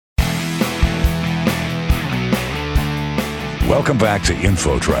Welcome back to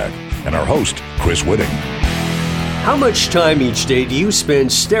InfoTrack and our host, Chris Whitting. How much time each day do you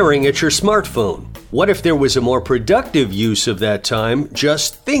spend staring at your smartphone? What if there was a more productive use of that time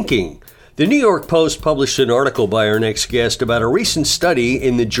just thinking? The New York Post published an article by our next guest about a recent study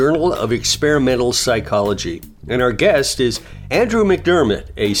in the Journal of Experimental Psychology. And our guest is Andrew McDermott,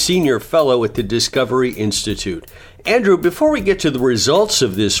 a senior fellow at the Discovery Institute. Andrew, before we get to the results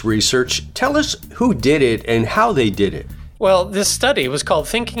of this research, tell us who did it and how they did it. Well, this study was called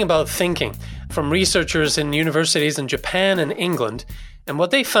Thinking About Thinking from researchers in universities in Japan and England. And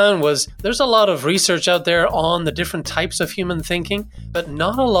what they found was there's a lot of research out there on the different types of human thinking, but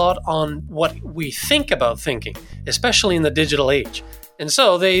not a lot on what we think about thinking, especially in the digital age. And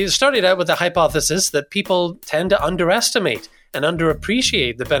so they started out with the hypothesis that people tend to underestimate and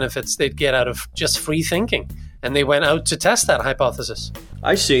underappreciate the benefits they'd get out of just free thinking. And they went out to test that hypothesis.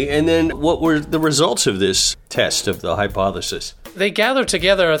 I see. And then what were the results of this test of the hypothesis? They gathered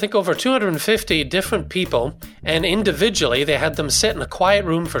together, I think, over 250 different people, and individually they had them sit in a quiet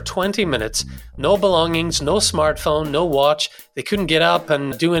room for 20 minutes, no belongings, no smartphone, no watch. They couldn't get up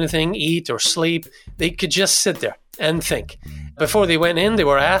and do anything, eat or sleep. They could just sit there and think. Before they went in, they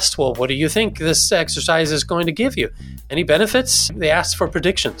were asked, well, what do you think this exercise is going to give you? Any benefits? They asked for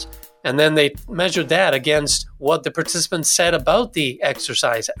predictions. And then they measured that against what the participants said about the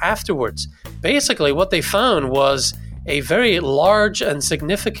exercise afterwards. Basically, what they found was a very large and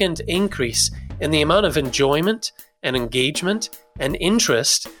significant increase in the amount of enjoyment and engagement and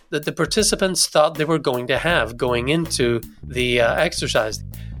interest that the participants thought they were going to have going into the exercise.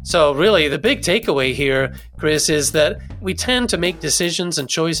 So really, the big takeaway here, Chris, is that we tend to make decisions and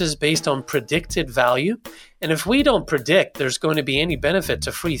choices based on predicted value. And if we don't predict there's going to be any benefit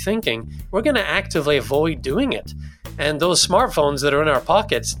to free thinking, we're going to actively avoid doing it. And those smartphones that are in our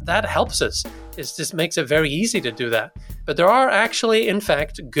pockets, that helps us. It just makes it very easy to do that. But there are actually, in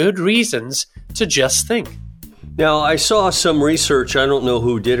fact, good reasons to just think. Now, I saw some research, I don't know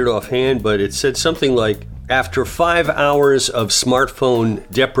who did it offhand, but it said something like, after 5 hours of smartphone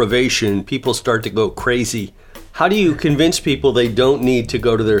deprivation, people start to go crazy. How do you convince people they don't need to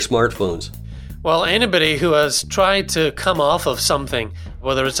go to their smartphones? Well, anybody who has tried to come off of something,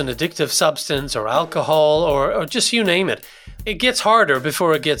 whether it's an addictive substance or alcohol or just you name it, it gets harder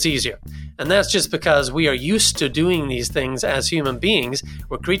before it gets easier. And that's just because we are used to doing these things as human beings.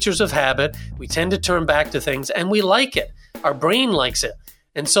 We're creatures of habit. We tend to turn back to things and we like it. Our brain likes it.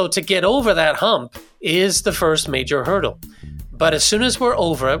 And so to get over that hump is the first major hurdle. But as soon as we're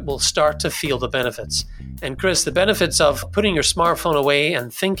over it, we'll start to feel the benefits. And Chris, the benefits of putting your smartphone away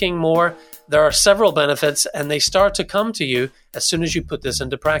and thinking more, there are several benefits, and they start to come to you as soon as you put this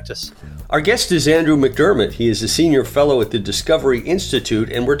into practice. Our guest is Andrew McDermott. He is a senior fellow at the Discovery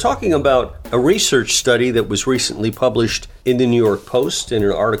Institute, and we're talking about a research study that was recently published in the New York Post in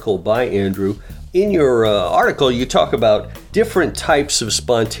an article by Andrew. In your article, you talk about different types of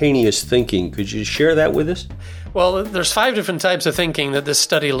spontaneous thinking. Could you share that with us? Well, there's 5 different types of thinking that this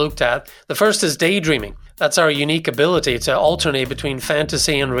study looked at. The first is daydreaming. That's our unique ability to alternate between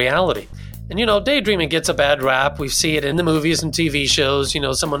fantasy and reality. And, daydreaming gets a bad rap. We see it in the movies and TV shows,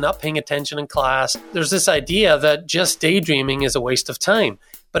 someone not paying attention in class. There's this idea that just daydreaming is a waste of time.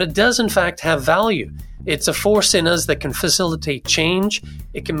 But it does, in fact, have value. It's a force in us that can facilitate change.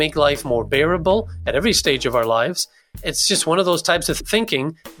 It can make life more bearable at every stage of our lives. It's just one of those types of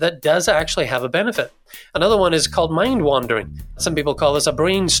thinking that does actually have a benefit. Another one is called mind wandering. Some people call this a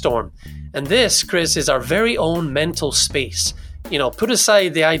brainstorm. And this, Chris, is our very own mental space. Put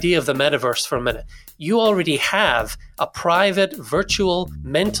aside the idea of the metaverse for a minute. You already have a private, virtual,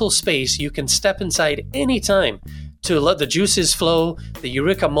 mental space you can step inside anytime to let the juices flow. The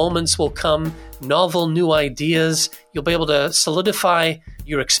eureka moments will come, novel new ideas. You'll be able to solidify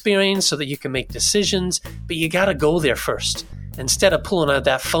your experience so that you can make decisions, but you got to go there first instead of pulling out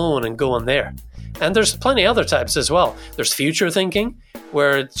that phone and going there. And there's plenty other types as well. There's future thinking,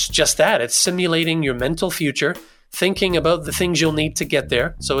 where it's just that. It's simulating your mental future, thinking about the things you'll need to get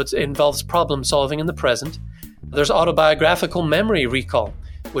there. So it involves problem solving in the present. There's autobiographical memory recall,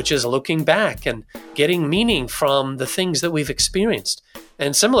 which is looking back and getting meaning from the things that we've experienced.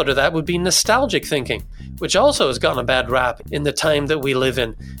 And similar to that would be nostalgic thinking, which also has gotten a bad rap in the time that we live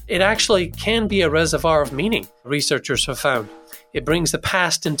in. It actually can be a reservoir of meaning, researchers have found. It brings the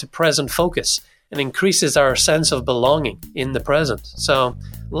past into present focus and increases our sense of belonging in the present. So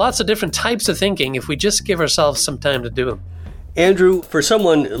lots of different types of thinking if we just give ourselves some time to do them. Andrew, for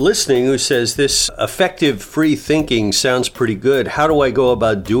someone listening who says this effective free thinking sounds pretty good, how do I go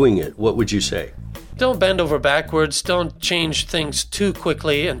about doing it? What would you say? don't bend over backwards. Don't change things too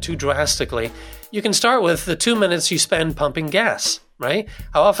quickly and too drastically. You can start with the 2 minutes you spend pumping gas, right?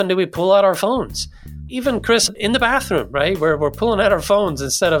 How often do we pull out our phones? Even, Chris, in the bathroom, right? We're pulling out our phones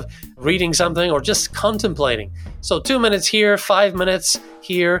instead of reading something or just contemplating. So 2 minutes here, 5 minutes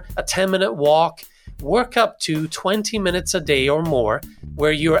here, a 10-minute walk. Work up to 20 minutes a day or more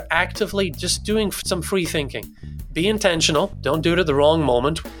where you're actively just doing some free thinking. Be intentional. Don't do it at the wrong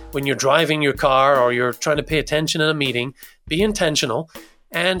moment when you're driving your car or you're trying to pay attention in a meeting. Be intentional.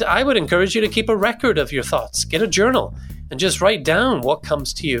 And I would encourage you to keep a record of your thoughts. Get a journal and just write down what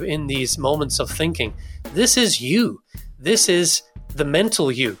comes to you in these moments of thinking. This is you. This is the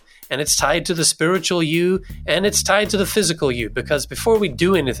mental you. And it's tied to the spiritual you, and it's tied to the physical you, because before we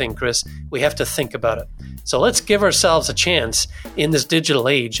do anything, Chris, we have to think about it. So let's give ourselves a chance in this digital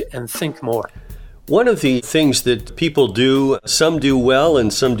age and think more. One of the things that people do, some do well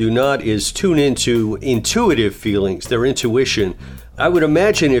and some do not, is tune into intuitive feelings, their intuition. I would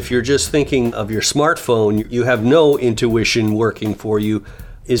imagine if you're just thinking of your smartphone, you have no intuition working for you.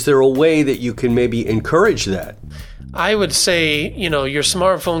 Is there a way that you can maybe encourage that? I would say, your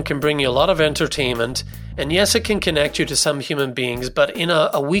smartphone can bring you a lot of entertainment, and yes, it can connect you to some human beings, but in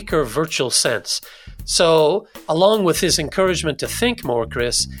a weaker virtual sense. So along with this encouragement to think more,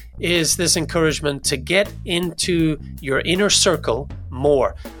 Chris, is this encouragement to get into your inner circle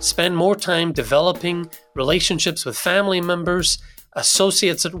more. Spend more time developing relationships with family members,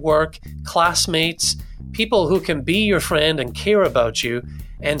 associates at work, classmates, people who can be your friend and care about you,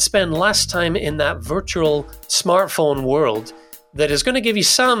 and spend less time in that virtual smartphone world that is going to give you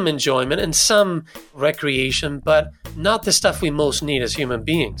some enjoyment and some recreation, but not the stuff we most need as human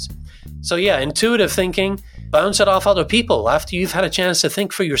beings. So yeah, intuitive thinking, bounce it off other people after you've had a chance to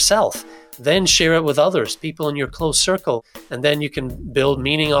think for yourself. Then share it with others, people in your close circle, and then you can build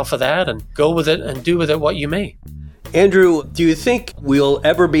meaning off of that and go with it and do with it what you may. Andrew, do you think we'll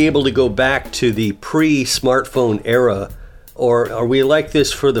ever be able to go back to the pre-smartphone era? Or are we like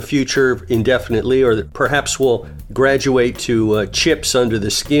this for the future indefinitely? Or perhaps we'll graduate to chips under the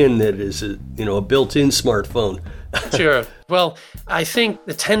skin that is a built-in smartphone? Sure. Well, I think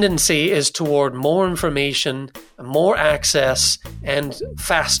the tendency is toward more information, more access, and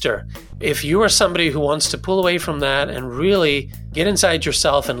faster. If you are somebody who wants to pull away from that and really get inside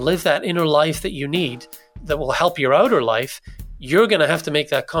yourself and live that inner life that you need, that will help your outer life, you're going to have to make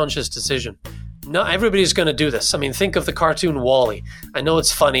that conscious decision. Not everybody's going to do this. I mean, think of the cartoon WALL-E. I know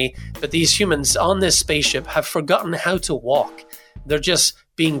it's funny, but these humans on this spaceship have forgotten how to walk. They're just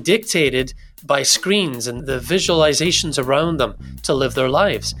being dictated by screens and the visualizations around them to live their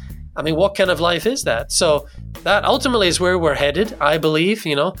lives. I mean, what kind of life is that? So that ultimately is where we're headed, I believe.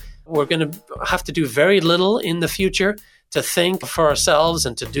 We're going to have to do very little in the future to think for ourselves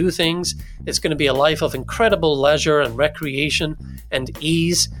and to do things. It's going to be a life of incredible leisure and recreation and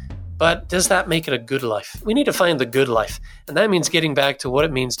ease. But does that make it a good life? We need to find the good life, and that means getting back to what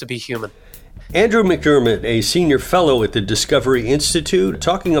it means to be human. Andrew McDermott, a senior fellow at the Discovery Institute,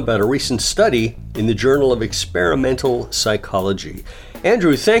 talking about a recent study in the Journal of Experimental Psychology.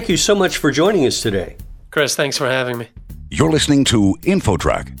 Andrew, thank you so much for joining us today. Chris, thanks for having me. You're listening to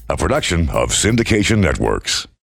InfoTrack, a production of Syndication Networks.